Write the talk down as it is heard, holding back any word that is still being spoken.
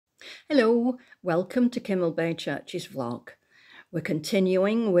Hello, welcome to Kimmel Bay Church's vlog. We're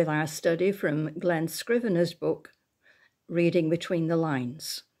continuing with our study from Glenn Scrivener's book, Reading Between the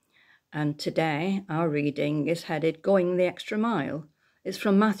Lines. And today our reading is headed Going the Extra Mile. It's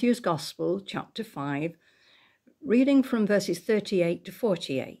from Matthew's Gospel, chapter 5, reading from verses 38 to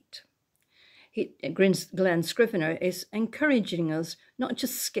 48. Glenn Scrivener is encouraging us not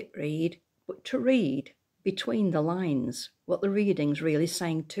just skip read, but to read between the lines, what the reading's really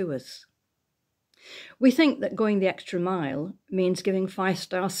saying to us. We think that going the extra mile means giving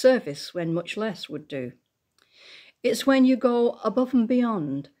 5-star service when much less would do. It's when you go above and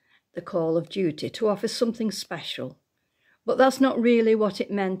beyond the call of duty to offer something special. But that's not really what it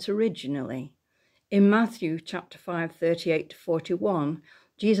meant originally. In Matthew chapter 5, 38 to 41,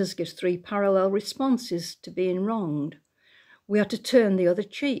 Jesus gives 3 parallel responses to being wronged. We are to turn the other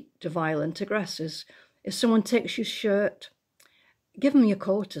cheek to violent aggressors. If someone takes your shirt, give them your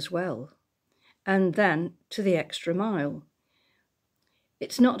coat as well. And then to the extra mile.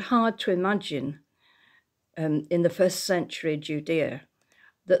 It's not hard to imagine in the first century Judea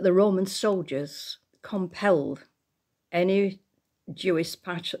that the Roman soldiers compelled any Jewish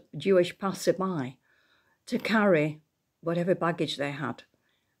passerby to carry whatever baggage they had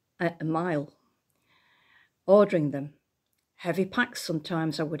a mile, ordering them. Heavy packs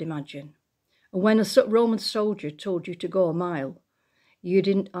sometimes, I would imagine. And when a Roman soldier told you to go a mile, you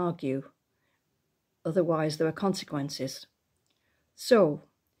didn't argue. Otherwise, there were consequences. So,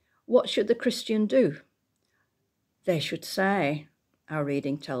 what should the Christian do? They should say, our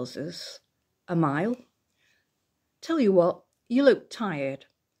reading tells us, a mile. Tell you what, you look tired.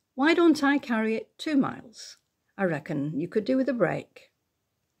 Why don't I carry it 2 miles? I reckon you could do with a break.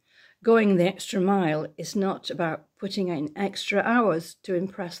 Going the extra mile is not about putting in extra hours to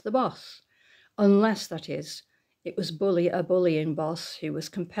impress the boss. Unless, that is, it was a bullying boss who was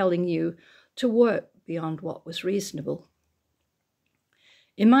compelling you to work beyond what was reasonable.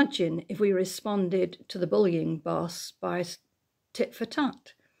 Imagine if we responded to the bullying boss by tit for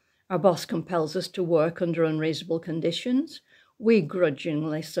tat. Our boss compels us to work under unreasonable conditions. We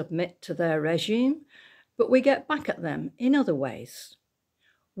grudgingly submit to their regime, but we get back at them in other ways.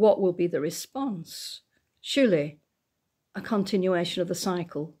 What will be the response? Surely a continuation of the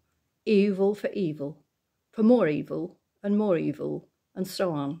cycle. Evil for more evil, and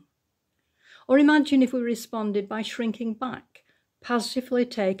so on. Or imagine if we responded by shrinking back, passively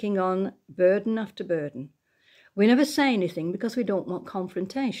taking on burden after burden. We never say anything because we don't want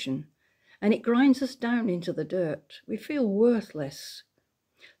confrontation, and it grinds us down into the dirt. We feel worthless.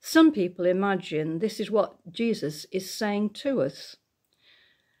 Some people imagine this is what Jesus is saying to us.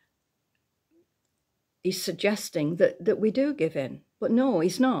 He's suggesting that we do give in. But no,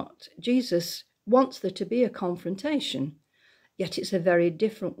 he's not. Jesus wants there to be a confrontation, yet it's a very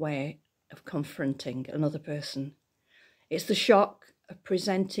different way of confronting another person. It's the shock of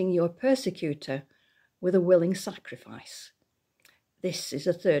presenting your persecutor with a willing sacrifice. This is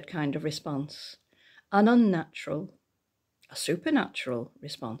a third kind of response, an unnatural, a supernatural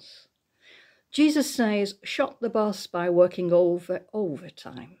response. Jesus says, shock the boss by working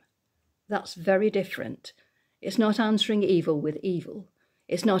overtime. That's very different. It's not answering evil with evil.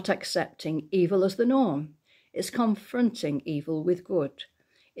 It's not accepting evil as the norm. It's confronting evil with good.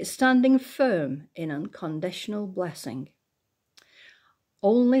 It's standing firm in unconditional blessing.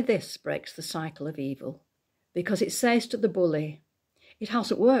 Only this breaks the cycle of evil, because it says to the bully, it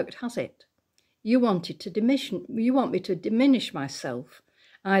hasn't worked, has it? You want me to diminish myself,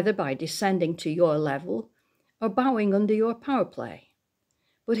 either by descending to your level or bowing under your power play.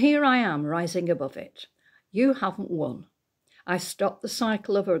 But here I am rising above it. You haven't won. I stopped the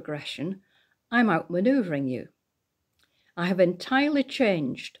cycle of aggression. I'm outmaneuvering you. I have entirely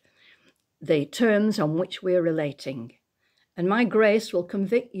changed the terms on which we're relating, and my grace will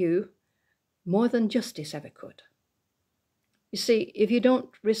convict you more than justice ever could. You see, if you don't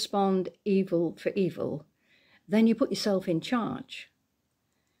respond evil for evil, then you put yourself in charge.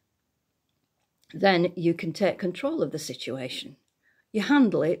 Then you can take control of the situation. You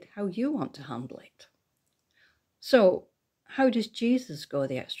handle it how you want to handle it. So, how does Jesus go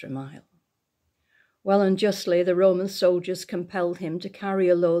the extra mile? Well, unjustly, the Roman soldiers compelled him to carry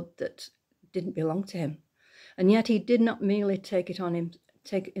a load that didn't belong to him. And yet he did not merely take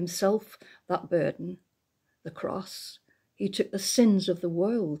himself that burden, the cross. He took the sins of the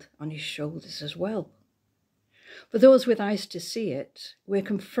world on his shoulders as well. For those with eyes to see it, we're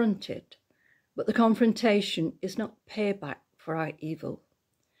confronted, but the confrontation is not payback for our evil.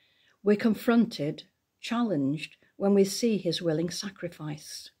 We're confronted, challenged, when we see his willing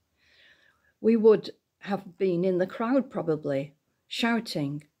sacrifice. We would have been in the crowd probably,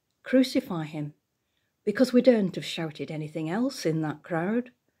 shouting, Crucify him, because we daren't have shouted anything else in that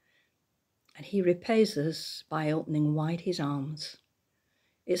crowd. And he repays us by opening wide his arms.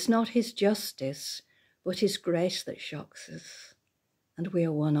 It's not his justice, but his grace that shocks us, and we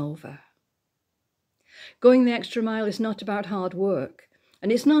are won over. Going the extra mile is not about hard work,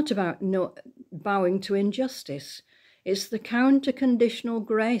 and it's not about bowing to injustice. It's the counter-conditional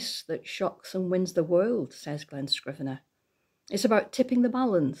grace that shocks and wins the world, says Glen Scrivener. It's about tipping the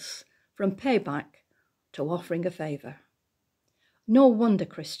balance from payback to offering a favour. No wonder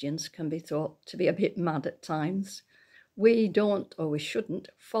Christians can be thought to be a bit mad at times. We don't, or we shouldn't,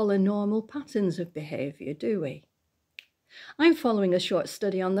 follow normal patterns of behaviour, do we? I'm following a short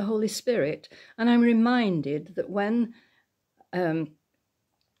study on the Holy Spirit, and I'm reminded that when I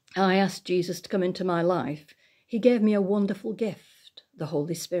asked Jesus to come into my life, he gave me a wonderful gift, the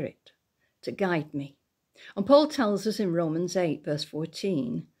Holy Spirit, to guide me. And Paul tells us in Romans 8, verse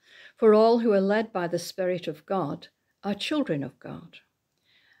 14, "For all who are led by the Spirit of God are children of God.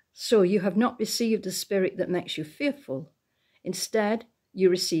 So you have not received the spirit that makes you fearful. Instead, you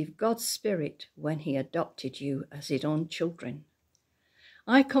received God's Spirit when he adopted you as his own children."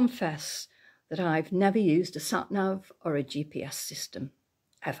 I confess that I've never used a sat-nav or a GPS system,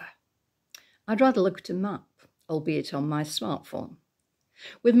 ever. I'd rather look at a map, albeit on my smartphone.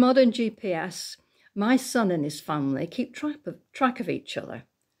 With modern GPS, my son and his family keep track of each other.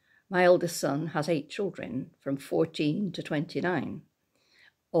 My eldest son has 8 children, from 14 to 29,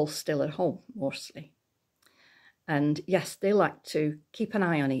 all still at home, mostly. And yes, they like to keep an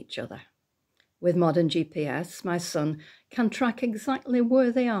eye on each other. With modern GPS, my son can track exactly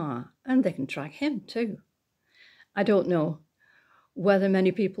where they are, and they can track him too. I don't know whether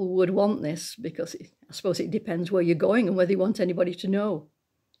many people would want this, because I suppose it depends where you're going and whether you want anybody to know,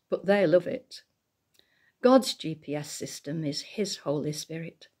 but they love it. God's GPS system is his Holy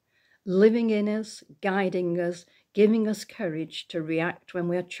Spirit, living in us, guiding us, giving us courage to react when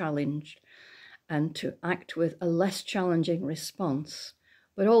we are challenged and to act with a less challenging response.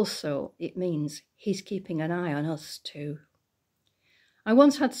 But also it means he's keeping an eye on us too. I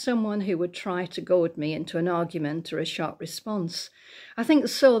once had someone who would try to goad me into an argument or a sharp response. I think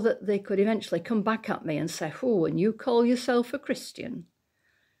so that they could eventually come back at me and say, "Oh, and you call yourself a Christian?"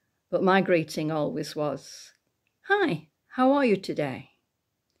 But my greeting always was, "Hi, how are you today?"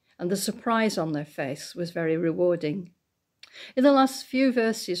 And the surprise on their face was very rewarding. In the last few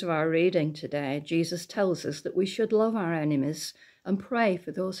verses of our reading today, Jesus tells us that we should love our enemies and pray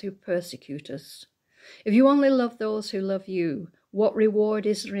for those who persecute us. If you only love those who love you, what reward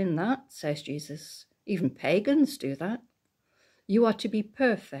is there in that, says Jesus? Even pagans do that. You are to be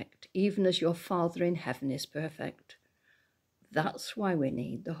perfect, even as your Father in heaven is perfect. That's why we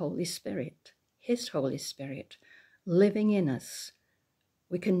need the Holy Spirit, his Holy Spirit, living in us.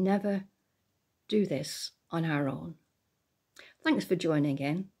 We can never do this on our own. Thanks for joining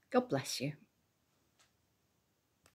in. God bless you.